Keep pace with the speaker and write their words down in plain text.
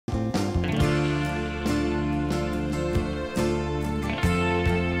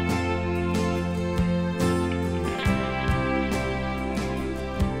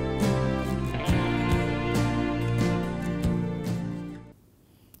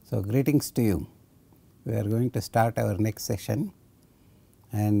So, greetings to you. We are going to start our next session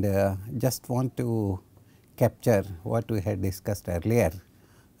and just want to capture what we had discussed earlier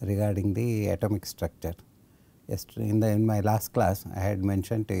regarding the atomic structure. Yesterday in my last class I had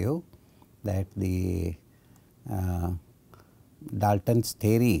mentioned to you that the Dalton's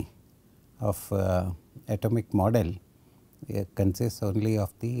theory of atomic model consists only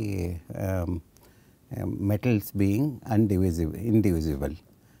of the metals being indivisible.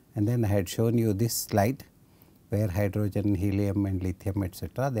 And then I had shown you this slide where hydrogen, helium and lithium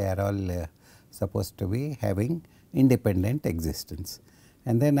etc., they are all supposed to be having independent existence.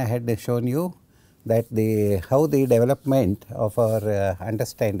 And then I had shown you that how the development of our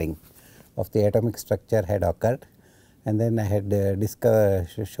understanding of the atomic structure had occurred, and then I had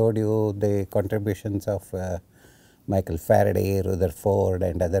showed you the contributions of Michael Faraday, Rutherford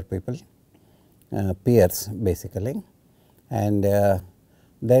and other people, peers basically. And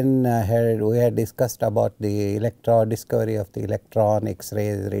then we had discussed about the discovery of the electron,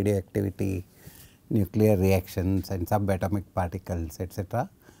 X-rays, radioactivity, nuclear reactions and subatomic particles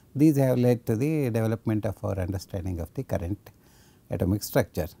etc. These have led to the development of our understanding of the current atomic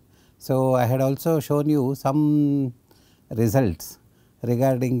structure. So, I had also shown you some results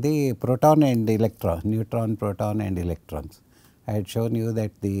regarding the proton and electron, neutron, proton and electrons. I had shown you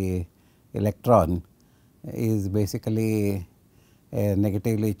that the electron is basically a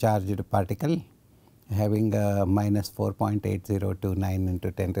negatively charged particle having a minus 4.8029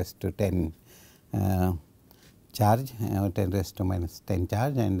 into 10 raised to 10 charge, 10 raised to minus 10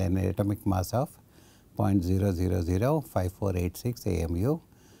 charge, and then atomic mass of 0.0005486 AMU.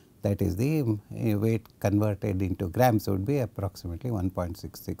 That is the weight converted into grams would be approximately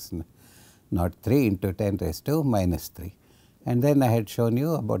 1.6603 into 10 raised to minus 3. And then I had shown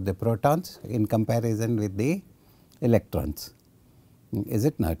you about the protons in comparison with the electrons, is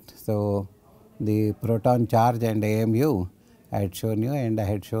it not? So, the proton charge and AMU I had shown you, and I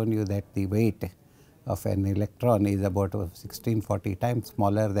had shown you that the weight of an electron is about 1640 times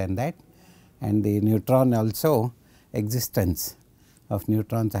smaller than that, and the neutron also, existence of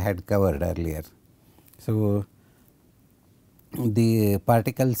neutrons I had covered earlier. So, the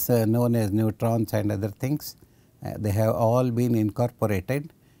particles known as neutrons and other things, they have all been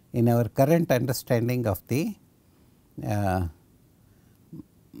incorporated in our current understanding of the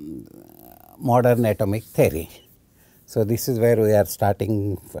modern atomic theory. So, this is where we are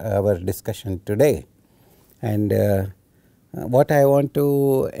starting our discussion today, and what I want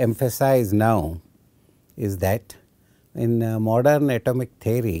to emphasize now is that in modern atomic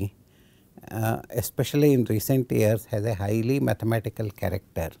theory, especially in recent years, has a highly mathematical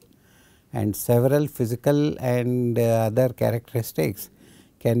character, and several physical and other characteristics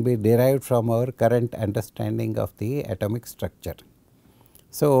can be derived from our current understanding of the atomic structure.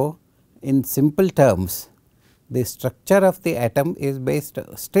 So, in simple terms, the structure of the atom is based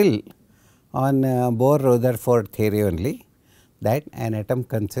still on Bohr-Rutherford theory only, that an atom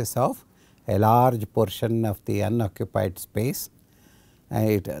consists of a large portion of the unoccupied space.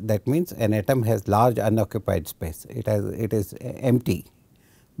 That means an atom has large unoccupied space, it is empty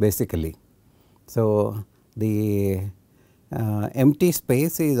basically. So, the empty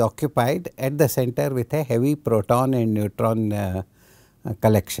space is occupied at the center with a heavy proton and neutron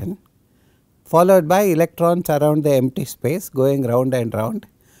collection, followed by electrons around the empty space going round and round,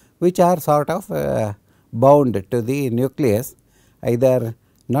 which are sort of bound to the nucleus, either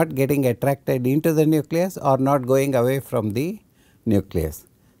not getting attracted into the nucleus or not going away from the nucleus.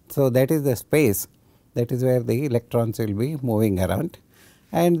 So, that is the space, that is where the electrons will be moving around,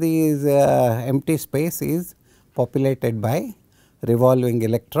 and this empty space is populated by revolving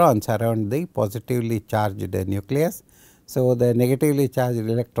electrons around the positively charged nucleus. So, the negatively charged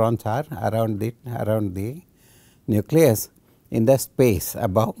electrons are around the nucleus in the space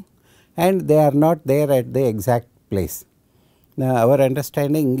above, and they are not there at the exact place. Now, our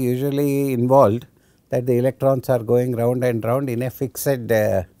understanding usually involved that the electrons are going round and round in a fixed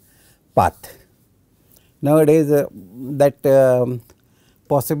path. Nowadays, that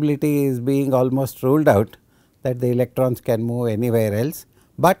possibility is being almost ruled out, that the electrons can move anywhere else,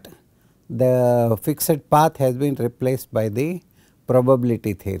 but the fixed path has been replaced by the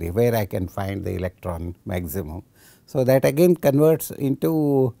probability theory, where I can find the electron maximum. So, that again converts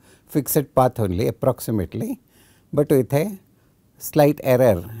into fixed path only approximately, but with a slight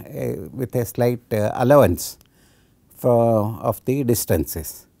error, with a slight allowance of the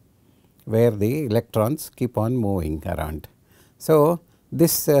distances, where the electrons keep on moving around. So,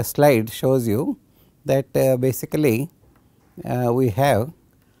 this slide shows you that basically we have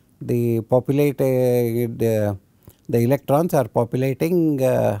the populated the electrons are populating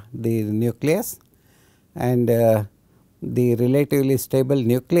the nucleus, and the relatively stable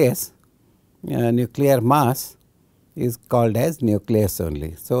nucleus nuclear mass is called as nucleus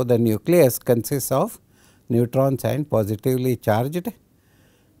only. So, the nucleus consists of neutrons and positively charged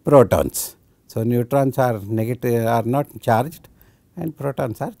protons. So, neutrons are negative, are not charged, and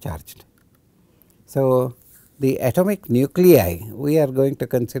protons are charged. So, the atomic nuclei we are going to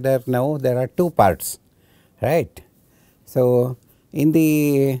consider now. There are two parts, right. So, in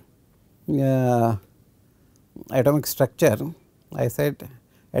the atomic structure, I said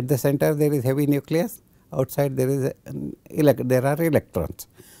at the center there is heavy nucleus, outside there is there are electrons.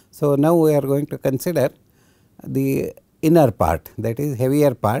 So, now we are going to consider the inner part, that is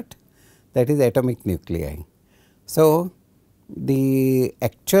heavier part, that is atomic nuclei. So, the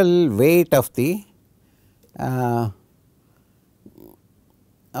actual weight of the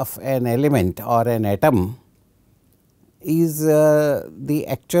of an element or an atom is the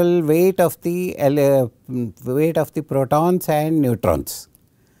actual weight of the protons and neutrons.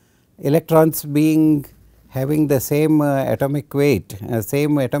 Electrons being having the same atomic weight,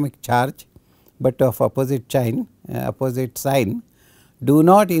 same atomic charge, but of opposite sign, do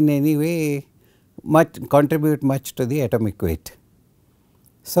not in any way contribute much to the atomic weight.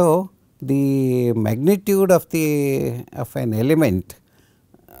 So, the magnitude of an element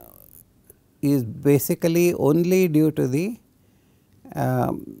is basically only due to the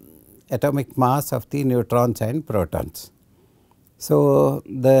atomic mass of the neutrons and protons. So,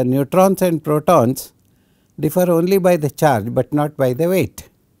 the neutrons and protons differ only by the charge, but not by the weight.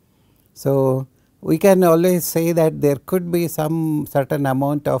 So, we can always say that there could be some certain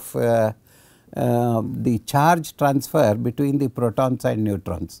amount of the charge transfer between the protons and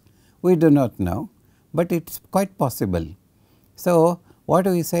neutrons. We do not know, but it is quite possible. So, what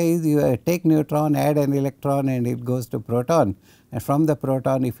we say is you take neutron, add an electron, and it goes to proton, and from the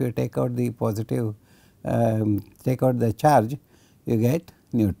proton if you take out the positive, take out the charge, you get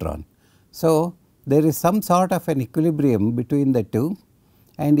neutron. So, there is some sort of an equilibrium between the two,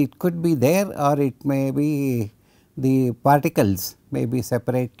 and it could be there, or it may be the particles may be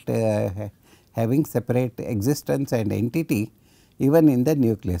separate, having separate existence and entity even in the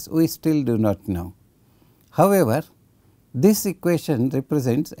nucleus. We still do not know. However, this equation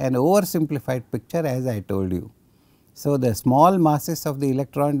represents an oversimplified picture, as I told you. So, the small masses of the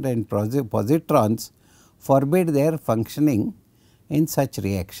electron and positrons forbid their functioning in such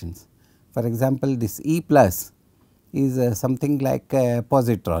reactions. For example, this E plus is something like a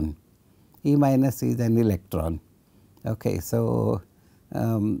positron, E minus is an electron. Okay, so,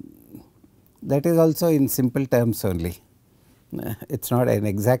 that is also in simple terms only. It is not an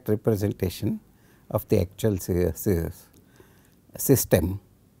exact representation of the actual system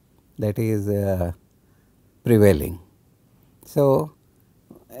that is prevailing. So,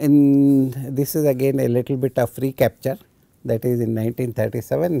 this is again a little bit of recapture, that is in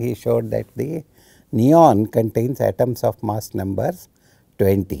 1937 he showed that the neon contains atoms of mass numbers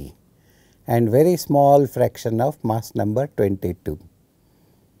 20 and very small fraction of mass number 22.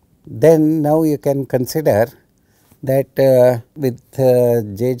 Then now you can consider that with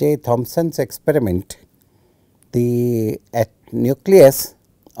J. Thomson's experiment, the nucleus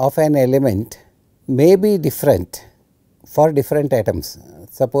of an element may be different for different atoms.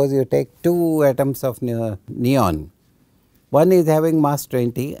 Suppose you take two atoms of neon, one is having mass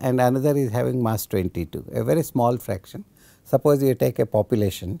 20 and another is having mass 22, a very small fraction. Suppose you take a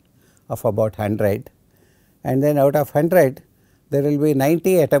population of about 100, and then out of 100 there will be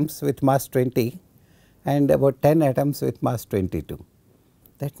 90 atoms with mass 20 and about 10 atoms with mass 22.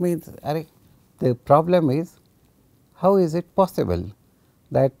 That means, the problem is, how is it possible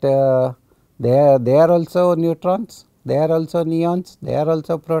that they are also neutrons, they are also neons, they are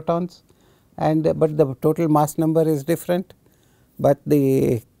also protons, and but the total mass number is different, but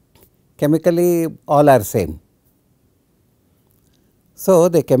the chemically all are same. So,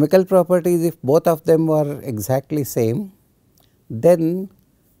 the chemical properties, if both of them were exactly same, then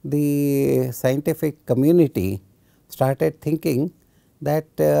the scientific community started thinking that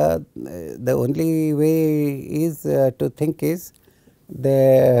the only way is to think is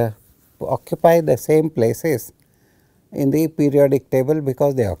they occupy the same places in the periodic table,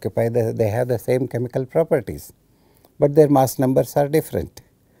 because they occupy they have the same chemical properties, but their mass numbers are different,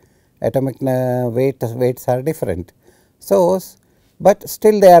 atomic weights are different. So, but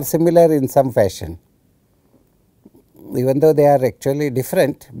still they are similar in some fashion, even though they are actually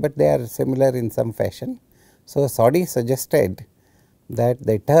different, but they are similar in some fashion. So, Soddy suggested that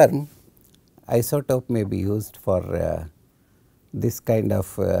the term isotope may be used for this kind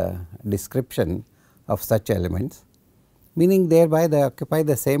of description of such elements, meaning thereby they occupy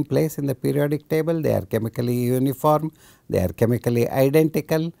the same place in the periodic table, they are chemically uniform, they are chemically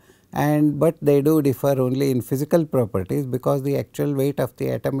identical, and but they do differ only in physical properties because the actual weight of the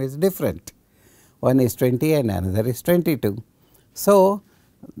atom is different. One is 20 and another is 22. So,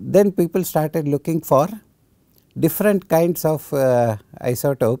 then people started looking for different kinds of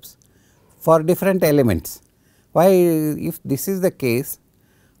isotopes for different elements. Why, if this is the case,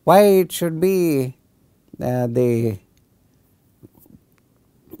 why it should be the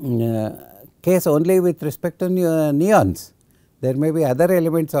case only with respect to neons? There may be other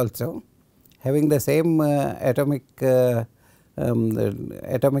elements also having the same atomic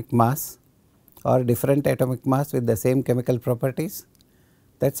mass or different atomic mass with the same chemical properties.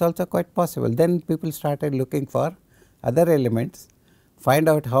 That is also quite possible. Then people started looking for other elements, find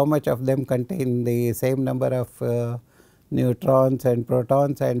out how much of them contain the same number of neutrons and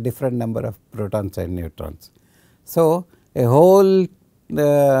protons and different number of protons and neutrons. So, a whole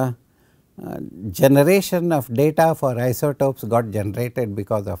generation of data for isotopes got generated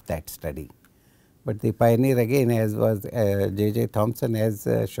because of that study. But the pioneer again, as was J.J. Thomson as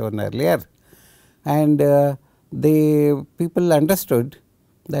shown earlier, and the people understood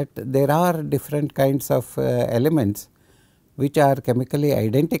that there are different kinds of elements which are chemically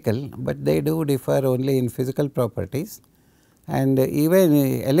identical, but they do differ only in physical properties, and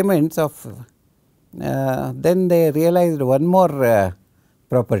even elements of then they realized one more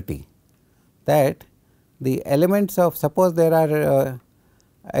property, that the elements of, suppose there are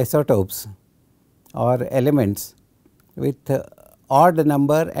isotopes or elements with odd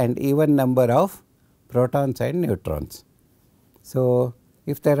number and even number of protons and neutrons. So,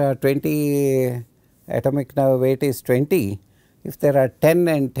 if there are 20 atomic weight is 20, if there are 10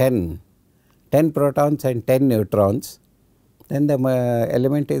 and 10 protons and 10 neutrons, then the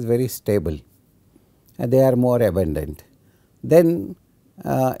element is very stable and they are more abundant. Then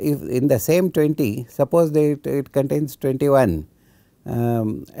if in the same 20, suppose it contains 21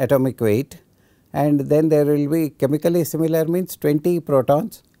 atomic weight, and then there will be chemically similar means 20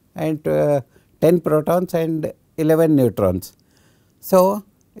 protons and 10 protons and 11 neutrons. So,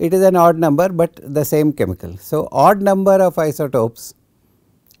 it is an odd number, but the same chemical. So, odd number of isotopes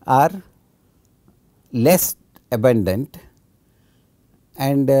are less abundant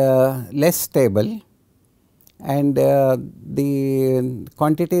and less stable, and the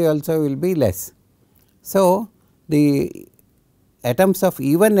quantity also will be less. So, the atoms of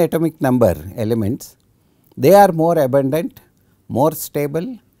even atomic number elements, they are more abundant, more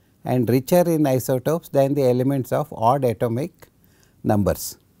stable and richer in isotopes than the elements of odd atomic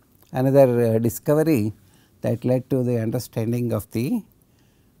numbers. Another discovery that led to the understanding of the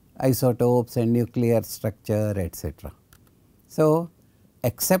isotopes and nuclear structure, etc. So,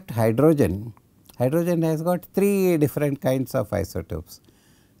 except hydrogen, hydrogen has got 3 different kinds of isotopes: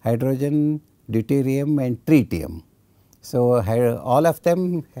 hydrogen, deuterium and tritium. So, all of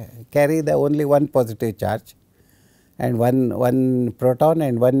them carry the only one positive charge and one proton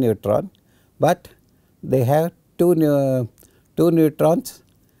and one neutron, but they have two neutrons,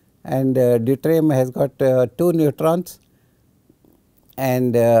 and deuterium has got 2 neutrons,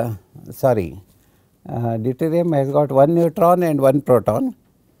 and deuterium has got 1 neutron and 1 proton,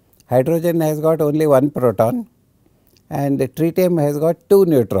 hydrogen has got only 1 proton, and tritium has got 2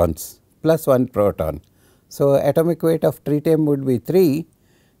 neutrons plus 1 proton. So, atomic weight of tritium would be 3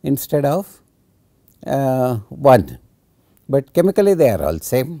 instead of 1, but chemically they are all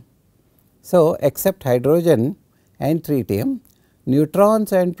same. So, except hydrogen and tritium,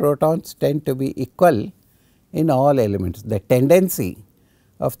 neutrons and protons tend to be equal in all elements. The tendency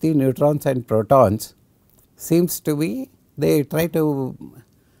of the neutrons and protons seems to be, they try to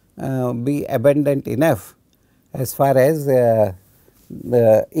be abundant enough as far as the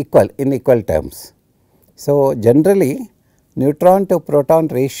in equal terms. So, generally neutron to proton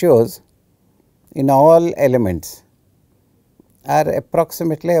ratios in all elements are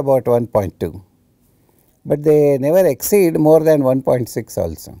approximately about 1.2, but they never exceed more than 1.6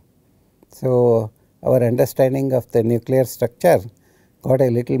 also. So, our understanding of the nuclear structure got a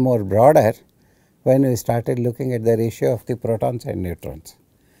little more broader when we started looking at the ratio of the protons and neutrons.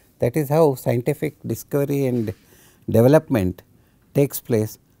 That is how scientific discovery and development takes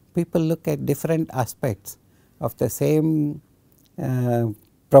place. People look at different aspects of the same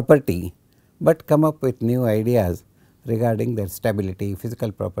property, but come up with new ideas regarding their stability,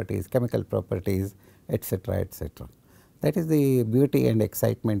 physical properties, chemical properties, etc., etc. That is the beauty and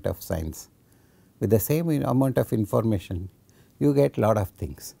excitement of science. With the same amount of information, you get lot of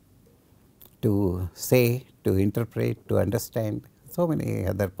things to say, to interpret, to understand, so many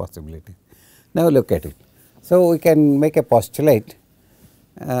other possibilities. Now, look at it. So, we can make a postulate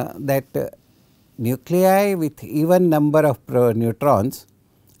that nuclei with even number of neutrons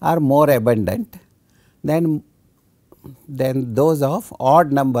are more abundant than those of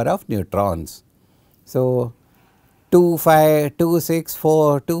odd number of neutrons. So, 2, 5, 2, 6,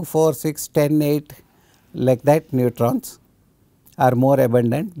 4, 2, 4, 6, 10, 8 like that neutrons are more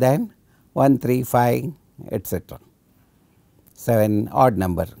abundant than 1, 3, 5 etc. 7 odd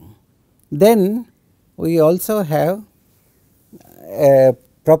number. Then we also have a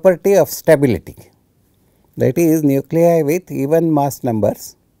property of stability, that is nuclei with even mass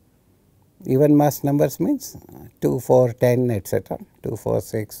numbers. Even mass numbers means 2, 4, 10 etc., 2, 4,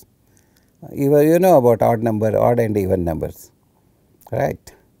 6. Even you know about odd and even numbers,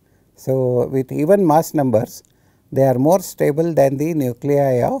 right. So, with even mass numbers, they are more stable than the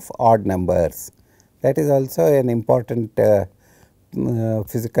nuclei of odd numbers. That is also an important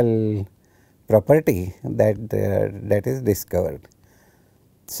physical property that is discovered.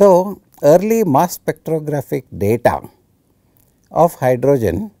 So, early mass spectrographic data of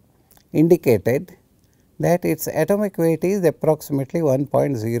hydrogen indicated that its atomic weight is approximately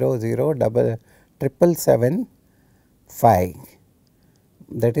 1.007775,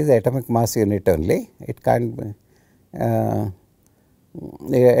 that is atomic mass unit only. It can't be, and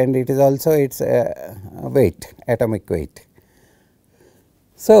it is also its weight, atomic weight.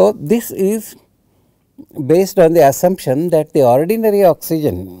 So, this is based on the assumption that the ordinary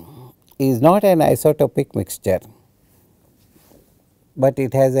oxygen is not an isotopic mixture, but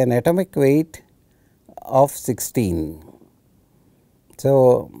it has an atomic weight of 16.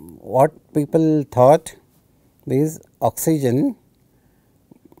 So, what people thought is oxygen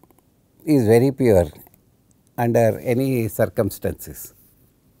is very pure under any circumstances.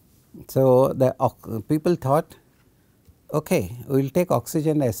 So, the people thought, okay, we will take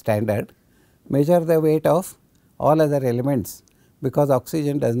oxygen as standard, measure the weight of all other elements, because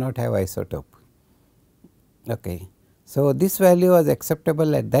oxygen does not have isotope. Okay. So, this value was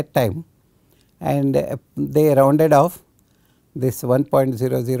acceptable at that time, and they rounded off this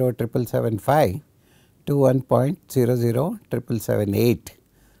 1.007775 to 1.007778,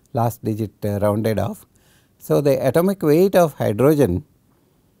 last digit rounded off. So, the atomic weight of hydrogen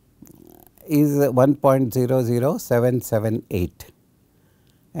is 1.00778,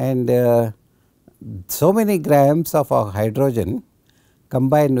 and so many grams of hydrogen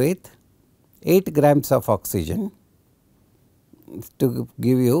combined with 8 grams of oxygen to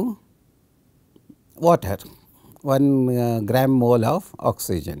give you water, 1 gram mole of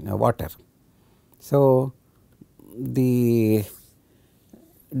oxygen water. So, the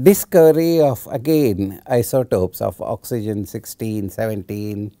discovery of again isotopes of oxygen 16,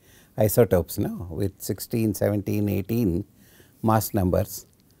 17 isotopes now with 16, 17, 18 mass numbers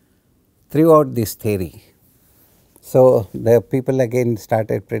throughout this theory. So, the people again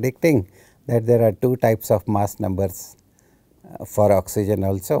started predicting that there are 2 types of mass numbers for oxygen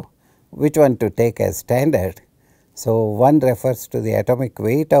also, which one to take as standard. So, one refers to the atomic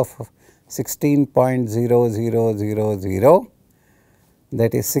weight of 16.0000,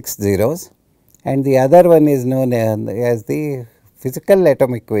 that is 6 zeros, and the other one is known as the physical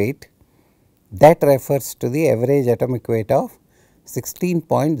atomic weight, that refers to the average atomic weight of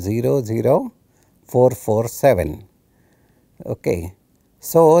 16.00447. Okay.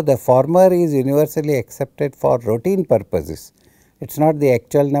 So, the former is universally accepted for routine purposes. It is not the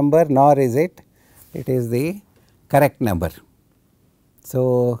actual number, nor is it is the correct number.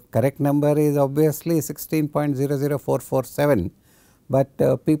 So, correct number is obviously 16.00447, but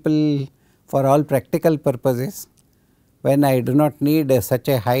people for all practical purposes, when I do not need such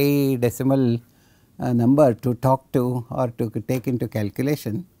a high decimal number to talk to or to take into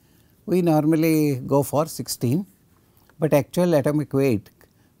calculation, we normally go for 16, but actual atomic weight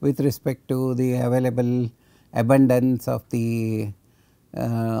with respect to the available abundance of the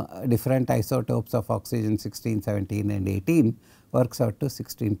different isotopes of oxygen 16, 17 and 18 works out to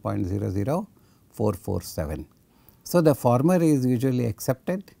 16.00447. So, the former is usually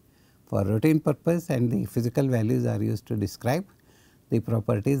accepted for routine purpose, and the physical values are used to describe the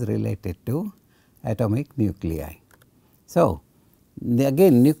properties related to atomic nuclei. So,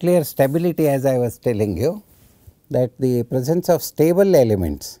 again nuclear stability, as I was telling you, that the presence of stable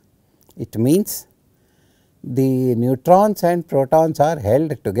elements, it means the neutrons and protons are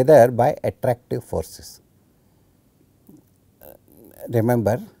held together by attractive forces.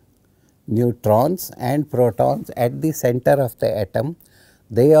 Remember, neutrons and protons at the center of the atom,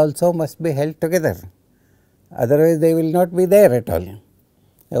 they also must be held together, otherwise they will not be there at all.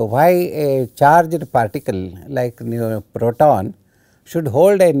 Why a charged particle like proton should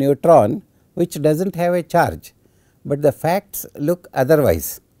hold a neutron which does not have a charge, but the facts look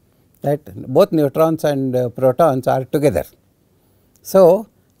otherwise, that both neutrons and protons are together. So,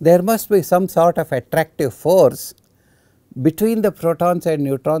 there must be some sort of attractive force between the protons and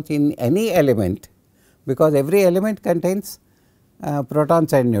neutrons in any element, because every element contains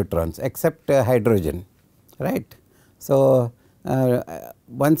protons and neutrons except hydrogen, right. So,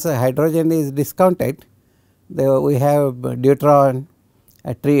 once hydrogen is discounted, we have deuteron,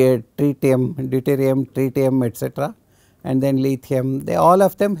 tritium, tritium, etc., and then lithium. All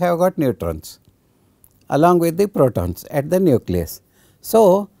of them have got neutrons along with the protons at the nucleus.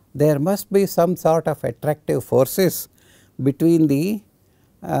 So, there must be some sort of attractive forces between the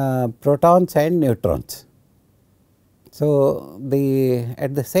protons and neutrons. So,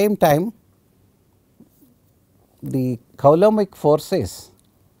 at the same time, the Coulombic forces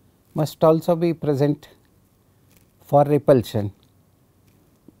must also be present for repulsion.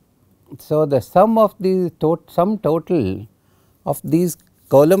 So, the sum of the sum total of these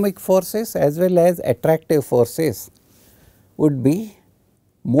Coulombic forces as well as attractive forces would be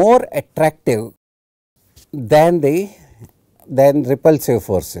more attractive than repulsive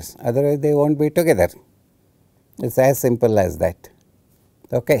forces, otherwise they will not be together. It is as simple as that.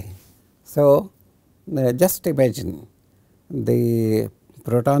 Okay. So, just imagine the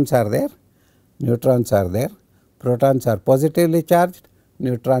protons are there, neutrons are there, protons are positively charged,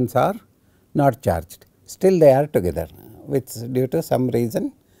 neutrons are not charged, still they are together with due to some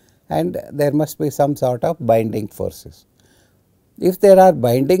reason, and there must be some sort of binding forces. If there are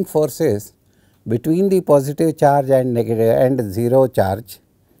binding forces between the positive charge and negative and 0 charge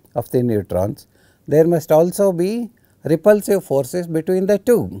of the neutrons, there must also be repulsive forces between the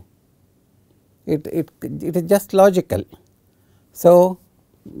two. It is just logical. So,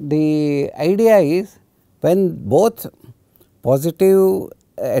 the idea is when both positive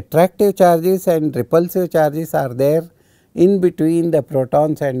attractive charges and repulsive charges are there in between the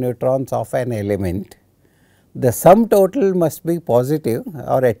protons and neutrons of an element, the sum total must be positive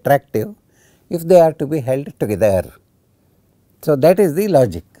or attractive if they are to be held together. So, that is the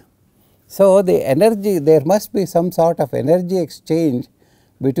logic. So, the energy, there must be some sort of energy exchange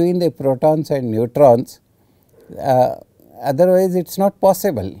between the protons and neutrons, otherwise it is not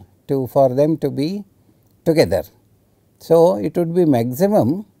possible for them to be together. So, it would be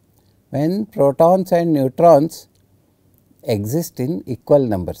maximum when protons and neutrons exist in equal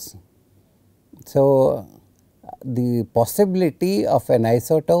numbers. So, the possibility of an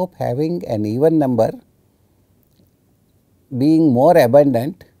isotope having an even number being more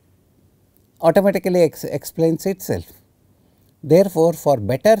abundant automatically explains itself. Therefore, for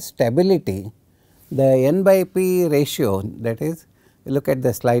better stability, the n by p ratio, that is, look at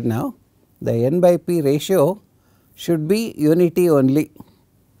the slide now, the n by p ratio should be unity only,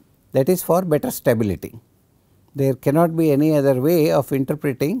 that is for better stability. There cannot be any other way of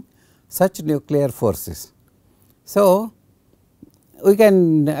interpreting such nuclear forces. So, we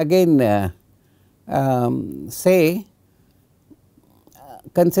can again say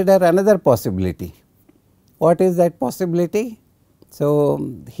consider another possibility. What is that possibility?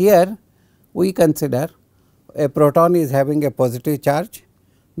 So, here we consider a proton is having a positive charge.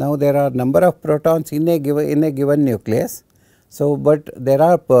 Now, there are number of protons in a given nucleus. So, but there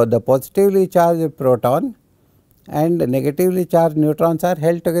are the positively charged proton and negatively charged neutrons are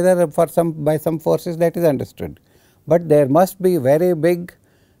held together for by some forces, that is understood. But there must be very big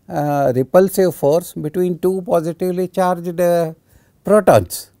repulsive force between two positively charged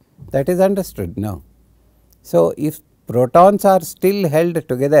protons, that is understood now. So, if protons are still held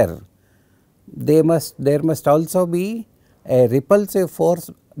together, there must also be a repulsive force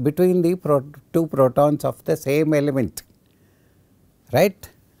between the two protons of the same element, right.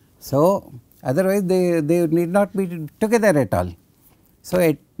 So, otherwise they need not be together at all.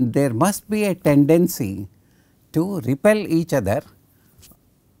 So, there must be a tendency to repel each other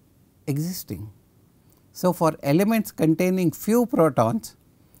existing. So, for elements containing few protons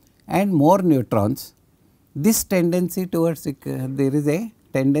and more neutrons, this tendency towards there is a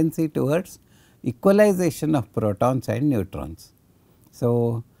tendency towards equalization of protons and neutrons.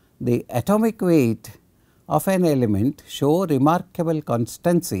 So, the atomic weight of an element show remarkable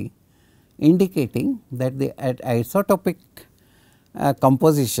constancy, indicating that the isotopic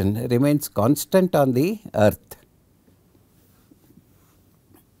composition remains constant on the earth.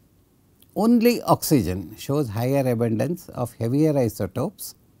 Only oxygen shows higher abundance of heavier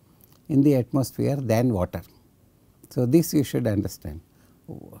isotopes in the atmosphere than water. So, this you should understand.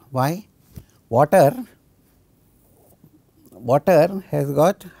 Why? Water has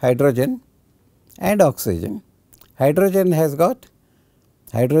got hydrogen and oxygen. Hydrogen has got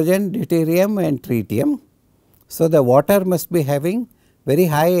hydrogen, deuterium and tritium. So, the water must be having very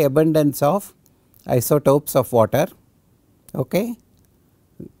high abundance of isotopes of water, okay,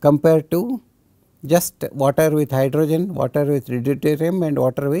 compared to just water with hydrogen, water with deuterium and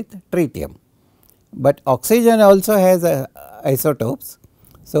water with tritium. But oxygen also has isotopes.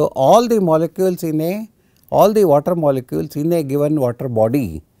 So, all the molecules in all the water molecules in a given water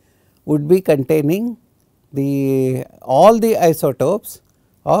body would be containing all the isotopes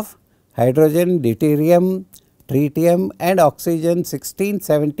of hydrogen, deuterium, tritium and oxygen 16,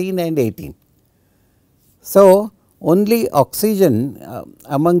 17 and 18. So, only oxygen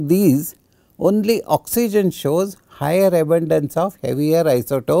among these, only oxygen shows higher abundance of heavier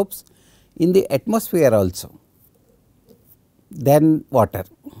isotopes in the atmosphere also than water.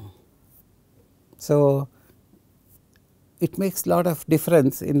 So, it makes lot of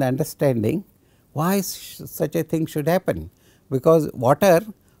difference in understanding why such a thing should happen, because water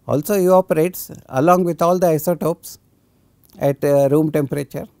also evaporates along with all the isotopes at room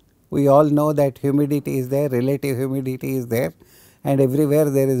temperature. We all know that humidity is there, relative humidity is there, and everywhere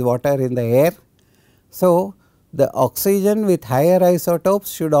there is water in the air. So, the oxygen with higher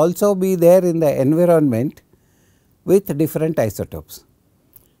isotopes should also be there in the environment with different isotopes.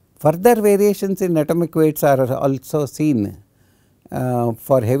 Further variations in atomic weights are also seen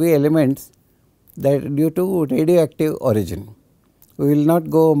for heavy elements that due to radioactive origin. We will not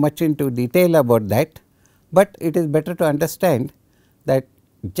go much into detail about that, but it is better to understand that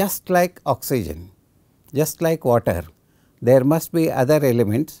just like oxygen, just like water, there must be other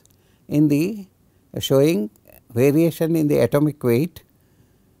elements in the showing variation in the atomic weight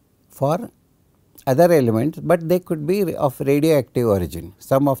for other elements, but they could be of radioactive origin.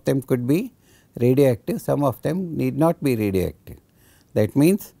 Some of them could be radioactive, some of them need not be radioactive. That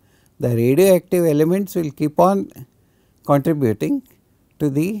means, the radioactive elements will keep on contributing to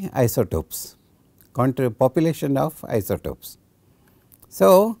the isotopes, population of isotopes.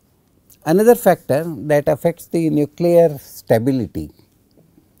 So, another factor that affects the nuclear stability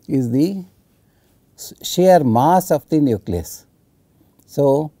is the sheer mass of the nucleus.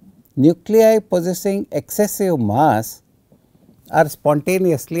 So, nuclei possessing excessive mass are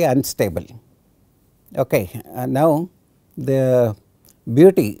spontaneously unstable. Okay. Now, the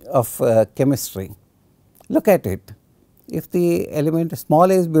beauty of chemistry, look at it. If the element small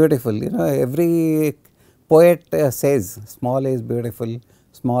is beautiful, every poet says small is beautiful,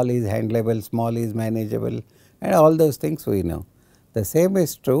 small is handleable, small is manageable, and all those things we know. The same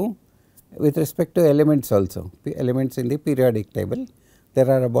is true with respect to elements also, elements in the periodic table. There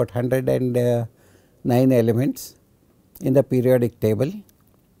are about 109 elements in the periodic table,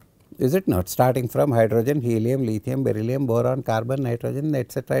 is it not, starting from hydrogen, helium, lithium, beryllium, boron, carbon, nitrogen,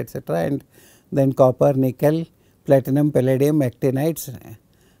 etc., and then copper, nickel, platinum, palladium, actinides,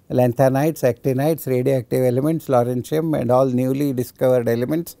 lanthanides, actinides, radioactive elements, lawrencium and all newly discovered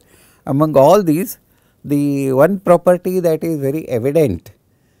elements. Among all these, the one property that is very evident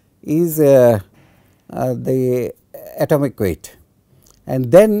is the atomic weight.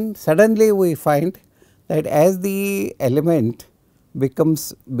 And then suddenly we find that as the element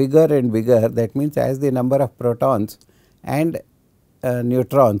becomes bigger and bigger, that means as the number of protons and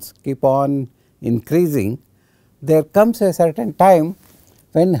neutrons keep on increasing, there comes a certain time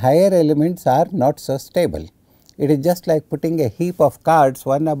when higher elements are not so stable. It is just like putting a heap of cards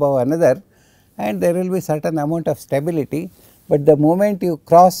one above another, and there will be certain amount of stability, but the moment you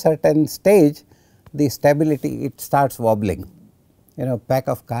cross certain stage, the stability, it starts wobbling. Pack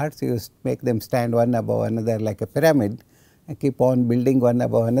of cards, you make them stand one above another like a pyramid and keep on building one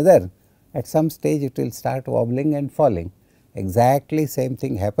above another. At some stage it will start wobbling and falling. Exactly same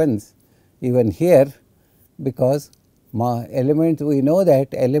thing happens even here, because elements, we know that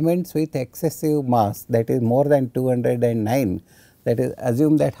elements with excessive mass, that is more than 209, that is,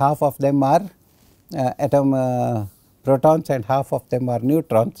 assume that half of them are protons and half of them are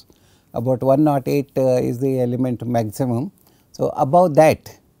neutrons. About 108 is the element maximum. So, above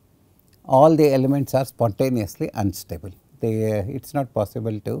that all the elements are spontaneously unstable. It is not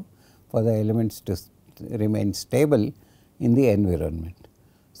possible for the elements to remain stable in the environment.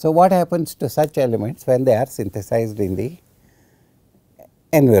 So, what happens to such elements when they are synthesized in the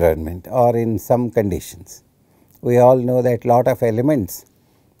environment or in some conditions? We all know that lot of elements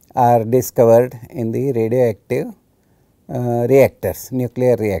are discovered in the radioactive reactors,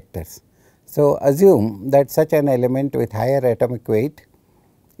 nuclear reactors. So, assume that such an element with higher atomic weight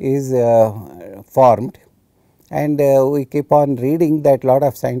is formed, and we keep on reading that lot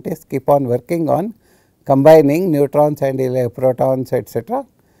of scientists keep on working on combining neutrons and protons, etc.,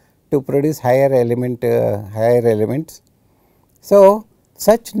 to produce higher elements. So,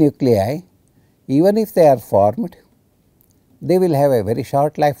 such nuclei, even if they are formed, they will have a very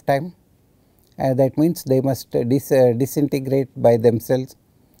short lifetime, and that means they must disintegrate by themselves.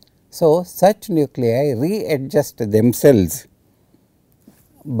 So, such nuclei readjust themselves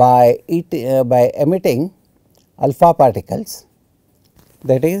by emitting alpha particles.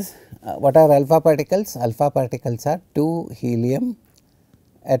 That is, what are alpha particles? Alpha particles are 2 helium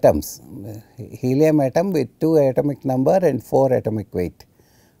atoms, helium atom with 2 atomic number and 4 atomic weight.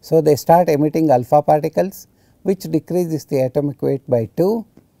 So, they start emitting alpha particles, which decreases the atomic weight by 2,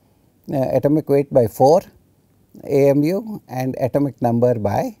 atomic weight by 4 AMU and atomic number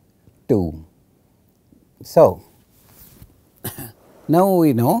by 2. So, now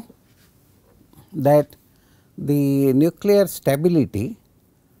we know that the nuclear stability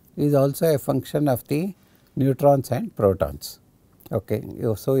is also a function of the neutrons and protons. Okay.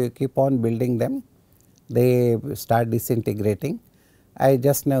 So, you keep on building them, they start disintegrating. I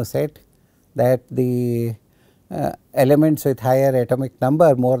just now said that the elements with higher atomic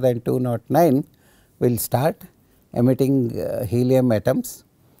number more than 209 will start emitting helium atoms,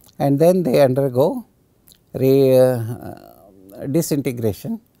 and then they undergo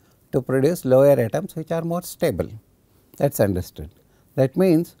disintegration to produce lower atoms which are more stable. That is understood. That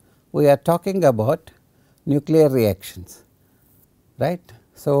means, we are talking about nuclear reactions, right.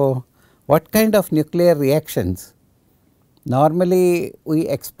 So, what kind of nuclear reactions normally we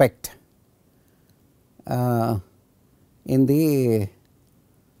expect in the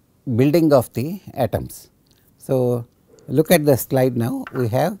building of the atoms. So, look at the slide now, we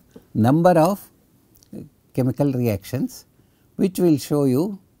have number of chemical reactions which will show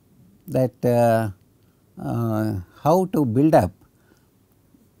you that how to build up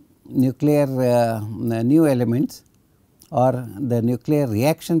nuclear new elements, or the nuclear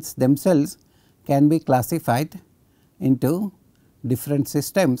reactions themselves can be classified into different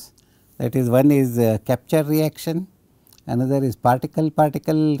systems. That is, one is capture reaction, another is particle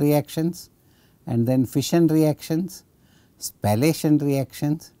reactions, and then fission reactions, spallation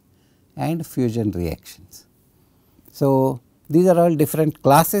reactions and fusion reactions. So, these are all different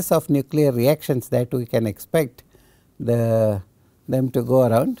classes of nuclear reactions that we can expect them to go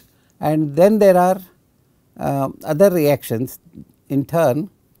around, and then there are other reactions, in turn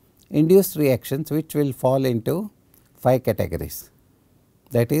induced reactions, which will fall into 5 categories.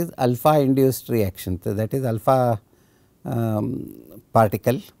 That is alpha induced reactions, so that is alpha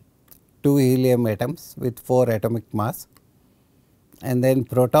particle, 2 helium atoms with 4 atomic mass, and then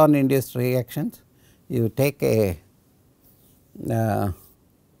proton induced reactions. You take a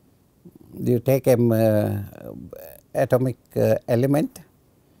atomic element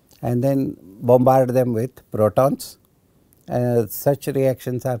and then bombard them with protons. Such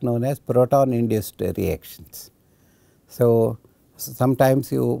reactions are known as proton induced reactions. So,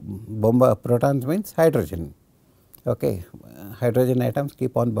 sometimes you bombard protons, means hydrogen, okay. Hydrogen atoms,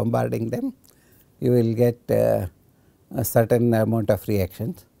 keep on bombarding them, you will get a certain amount of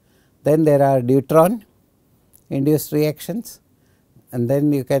reactions. Then there are deuteron induced reactions, and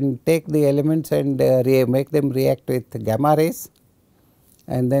then you can take the elements and make them react with gamma rays,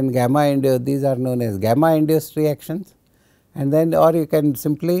 and then gamma induced, these are known as gamma induced reactions, and then or you can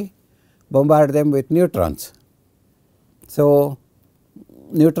simply bombard them with neutrons. So,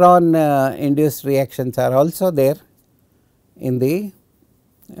 neutron induced reactions are also there in the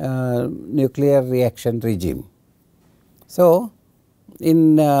nuclear reaction regime. So,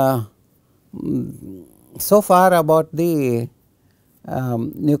 in so far about the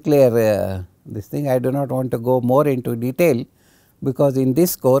nuclear this thing, I do not want to go more into detail, because in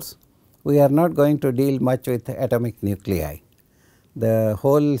this course we are not going to deal much with atomic nuclei. The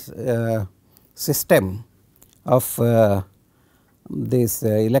whole system of this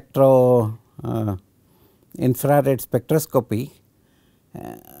electro infrared spectroscopy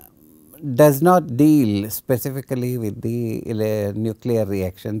does not deal specifically with the nuclear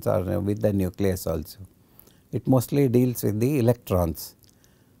reactions or with the nucleus also. It mostly deals with the electrons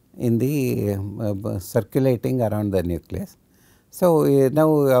in the circulating around the nucleus. So, now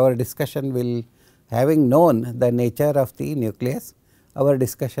our discussion will, having known the nature of the nucleus, our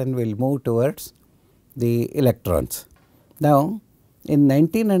discussion will move towards the electrons. Now, in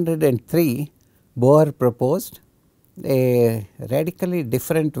 1903, Bohr proposed a radically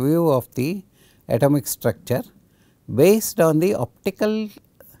different view of the atomic structure based on the optical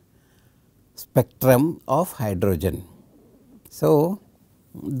spectrum of hydrogen. So,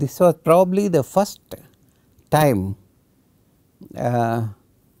 this was probably the first time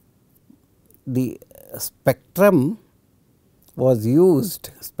the spectrum was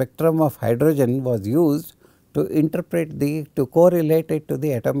used, spectrum of hydrogen was used to interpret to correlate it to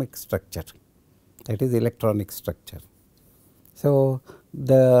the atomic structure, that is electronic structure. So,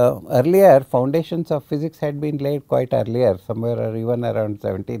 the earlier foundations of physics had been laid quite earlier, somewhere or even around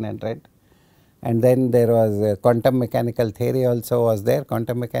 1700, and then there was quantum mechanical theory also was there.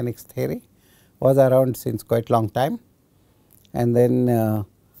 Quantum mechanics theory was around since quite long time, and then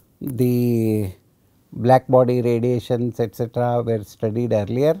the black body radiations etc. were studied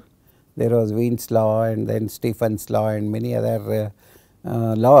earlier. There was Wien's law and then Stephen's law and many other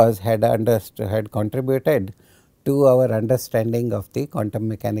laws had contributed to our understanding of the quantum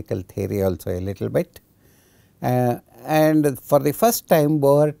mechanical theory also a little bit. And for the first time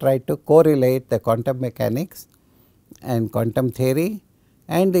Bohr tried to correlate the quantum mechanics and quantum theory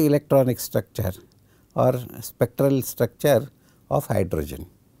and the electronic structure or spectral structure of hydrogen.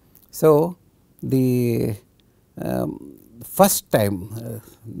 So, the first time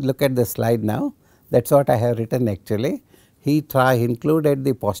look at the slide now, that is what I have written actually. He included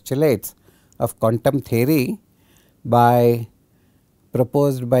the postulates of quantum theory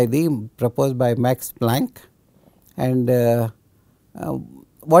proposed by Max Planck, and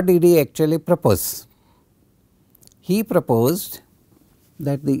what did he actually propose? He proposed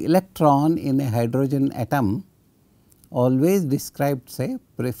that the electron in a hydrogen atom always describes a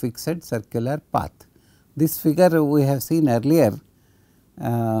prefixed circular path. This figure we have seen earlier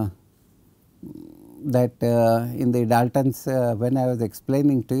that in the Dalton's when I was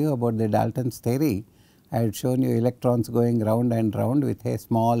explaining to you about the Dalton's theory, I had shown you electrons going round and round with a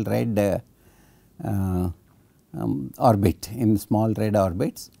small red orbit in small red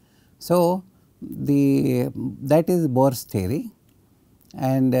orbits. So, that is Bohr's theory,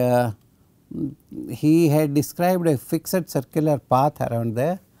 and he had described a fixed circular path around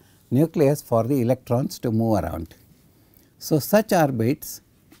the nucleus for the electrons to move around. So, such orbits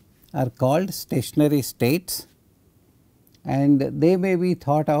are called stationary states, and they may be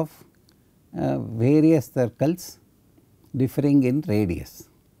thought of various circles differing in radius.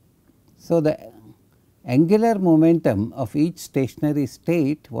 So, the angular momentum of each stationary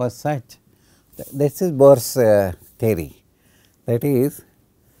state was such, this is Bohr's theory, that is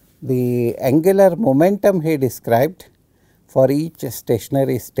the angular momentum he described for each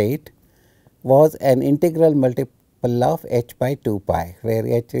stationary state was an integral multiple of h by 2 pi, where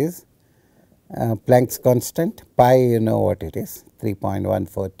h is Planck's constant, pi you know what it is,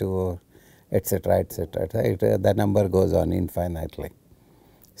 3.142 etc., etc. The number goes on infinitely.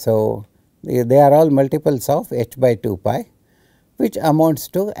 So, they are all multiples of h by 2 pi, which amounts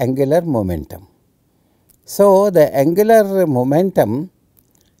to angular momentum. So, the angular momentum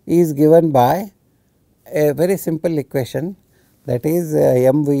is given by a very simple equation, that is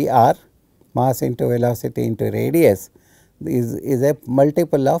mvr, mass into velocity into radius, is a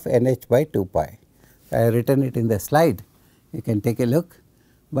multiple of nh by 2 pi. I have written it in the slide, you can take a look,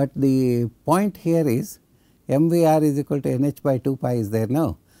 but the point here is mvr is equal to nh by 2 pi is there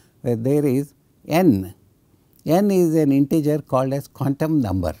now, where there is n is an integer called as quantum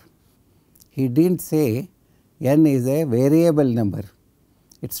number. He did not say n is a variable number,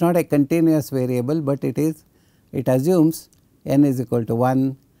 it is not a continuous variable, but it assumes n is equal to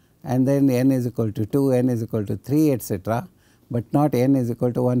 1 and then n is equal to 2, n is equal to 3 etc., but not n is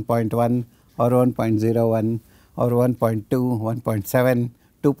equal to 1.1 or 1.01 or 1.2, 1.7,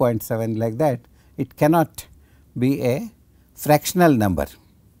 2.7 like that. It cannot be a fractional number.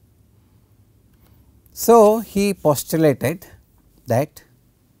 So, he postulated that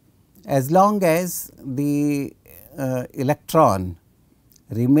as long as the electron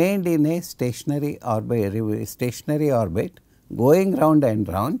remained in a stationary orbit going round and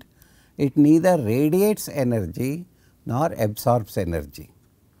round, it neither radiates energy nor absorbs energy.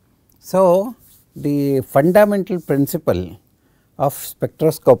 So, the fundamental principle of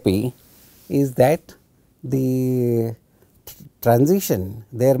spectroscopy is that the transition,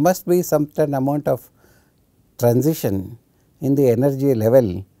 there must be some certain amount of transition in the energy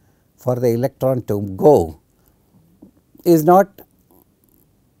level for the electron to go, is not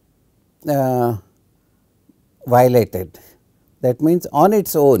violated. That means, on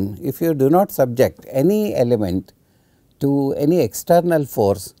its own, if you do not subject any element to any external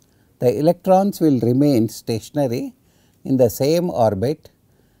force, the electrons will remain stationary in the same orbit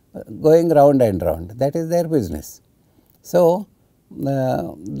going round and round, that is their business. So,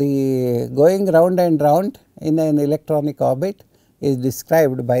 the going round and round in an electronic orbit is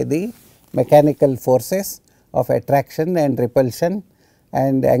described by the mechanical forces of attraction and repulsion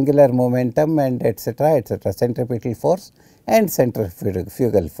and angular momentum and etc., centripetal force and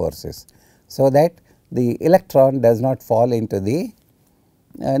centrifugal forces. So, that the electron does not fall into the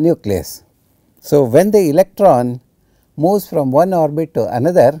nucleus. So, when the electron moves from one orbit to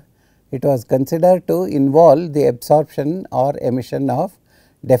another, it was considered to involve the absorption or emission of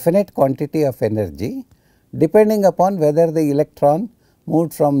definite quantity of energy, depending upon whether the electron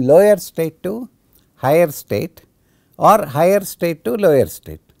moved from lower state to higher state or higher state to lower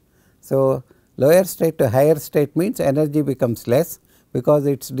state. So, lower state to higher state means energy becomes less, because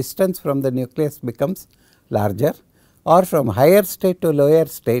its distance from the nucleus becomes larger, or from higher state to lower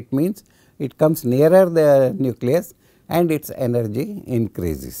state means it comes nearer the nucleus and its energy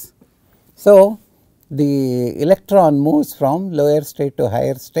increases. So, the electron moves from lower state to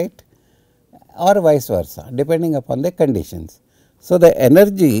higher state or vice versa, depending upon the conditions. So, the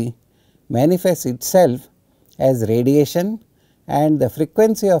energy manifests itself as radiation, and the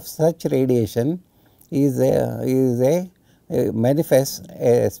frequency of such radiation is manifests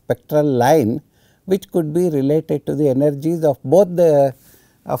a spectral line, which could be related to the energies of both the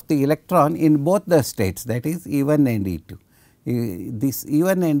electron in both the states, that is E1 and E2. This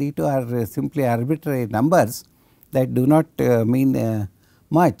E1 and E2 are simply arbitrary numbers that do not mean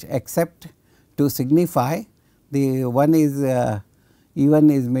much, except to signify the one is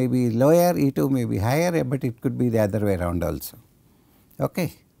E1 is maybe lower, E2 may be higher, but it could be the other way around also.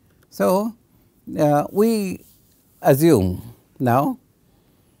 Okay. So, we assume now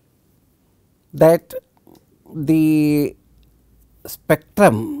that the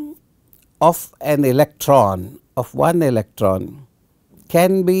spectrum of an electron, of one electron,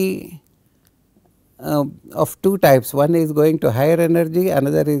 can be of two types. One is going to higher energy,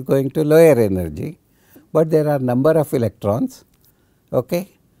 another is going to lower energy, but there are number of electrons. Okay.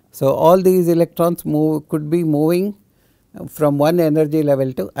 So, all these electrons could be moving from one energy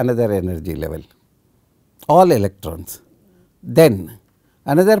level to another energy level, all electrons. Then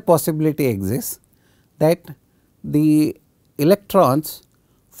another possibility exists, that the electrons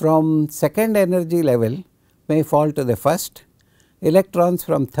from second energy level may fall to the first, electrons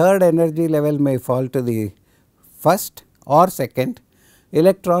from third energy level may fall to the first or second,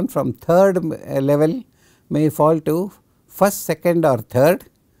 electron from third level may fall to first, second or third,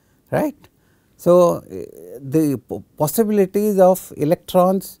 right. So, the possibilities of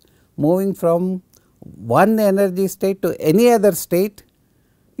electrons moving from one energy state to any other state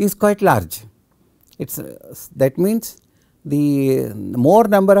is quite large. That means the more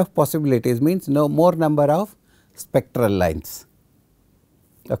number of possibilities means more number of spectral lines.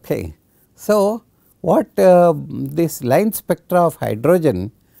 Okay. So, what this line spectra of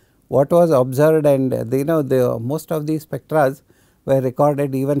hydrogen, what was observed, and the most of these spectra were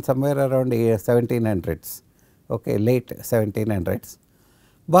recorded even somewhere around 1700s, okay, late 1700s,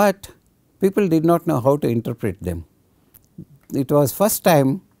 but people did not know how to interpret them. It was first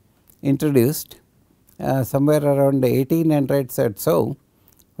time introduced somewhere around 1800s or so,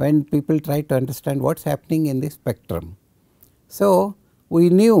 when people tried to understand what is happening in the spectrum. So, we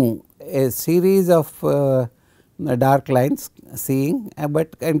knew a series of dark lines seeing,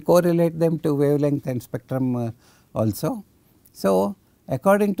 but and correlate them to wavelength and spectrum also. So,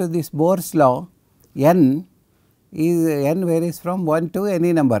 according to this Bohr's law, n varies from 1 to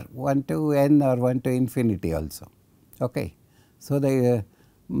any number, 1 to n or 1 to infinity also. Okay. So, the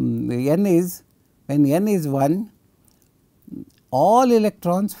n is, when n is 1, all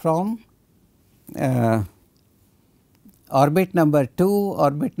electrons from orbit number 2,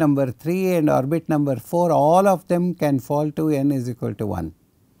 orbit number 3 and orbit number 4, all of them can fall to n is equal to 1,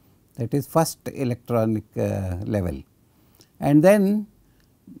 that is first electronic level. And then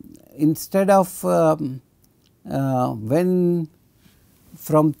instead of when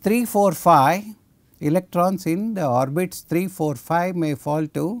from 3, 4, 5, electrons in the orbits 3, 4, 5 may fall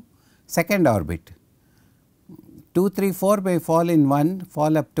to second orbit. 2, 3, 4 may fall in 1,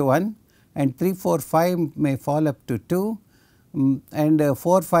 fall up to 1, and 3, 4, 5 may fall up to 2, and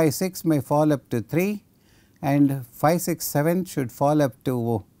 4, 5, 6 may fall up to 3, and 5, 6, 7 should fall up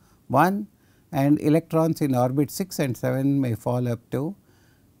to 1, and electrons in orbit 6 and 7 may fall up to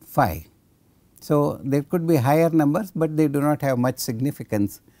 5. So, there could be higher numbers, but they do not have much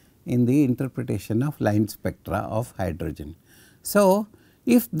significance in the interpretation of line spectra of hydrogen. So,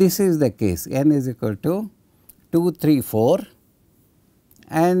 if this is the case, n is equal to 2, 3, 4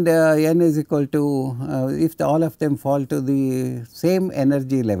 and n is equal to if all of them fall to the same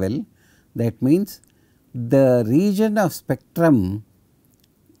energy level, that means the region of spectrum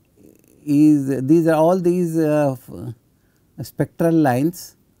is, these are all these spectral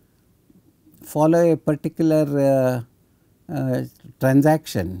lines follow a particular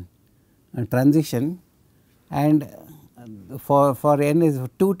transition, and for n is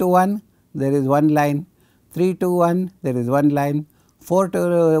 2 to 1 there is one line, 3 to 1 there is one line, 4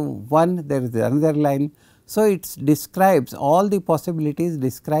 to 1 there is another line. So, it describes all the possibilities,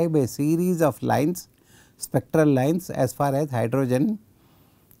 describe a series of lines, spectral lines as far as hydrogen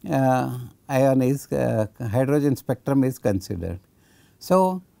hydrogen spectrum is considered.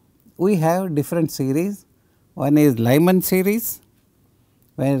 So, we have different series. One is Lyman series,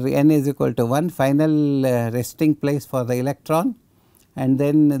 where n is equal to 1, final resting place for the electron, and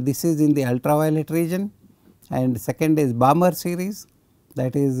then this is in the ultraviolet region, and second is Balmer series,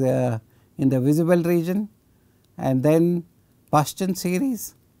 that is in the visible region, and then Paschen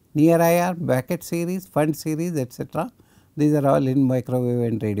series, near IR, Beckett series, Fund series, etc. These are all in microwave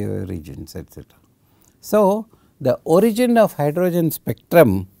and radio wave regions, etc. So, the origin of hydrogen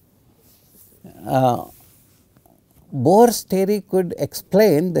spectrum, Bohr's theory could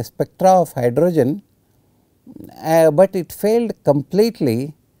explain the spectra of hydrogen, but it failed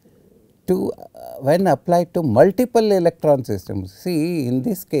completely to when applied to multiple electron systems. See, in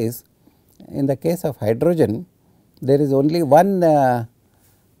this case, in the case of hydrogen, there is only one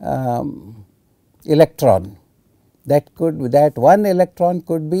electron that one electron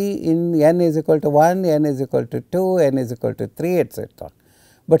could be in n is equal to 1, n is equal to 2, n is equal to 3, etc.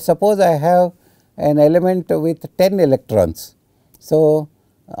 But suppose I have an element with 10 electrons. So,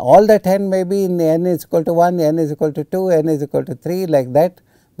 all the 10 may be in n is equal to 1, n is equal to 2, n is equal to 3, like that.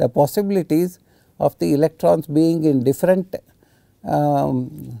 The possibilities of the electrons being in different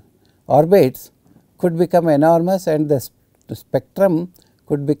orbits could become enormous, and the spectrum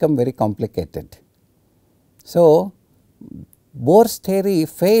could become very complicated. So, Bohr's theory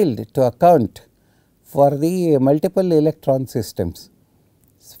failed to account for the multiple electron systems.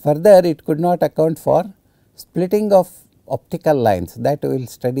 Further, it could not account for splitting of optical lines, that we will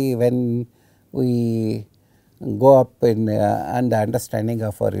study when we go up in the understanding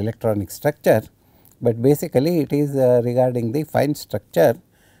of our electronic structure, but basically it is regarding the fine structure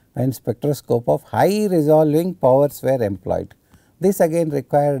when spectroscope of high resolving powers were employed. This again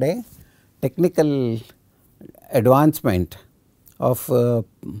required a technical advancement of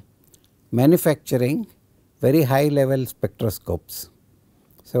manufacturing very high level spectroscopes.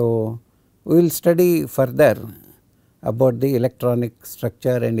 So, we will study further about the electronic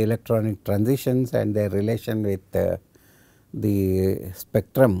structure and electronic transitions and their relation with the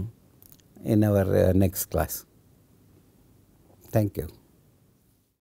spectrum in our next class. Thank you.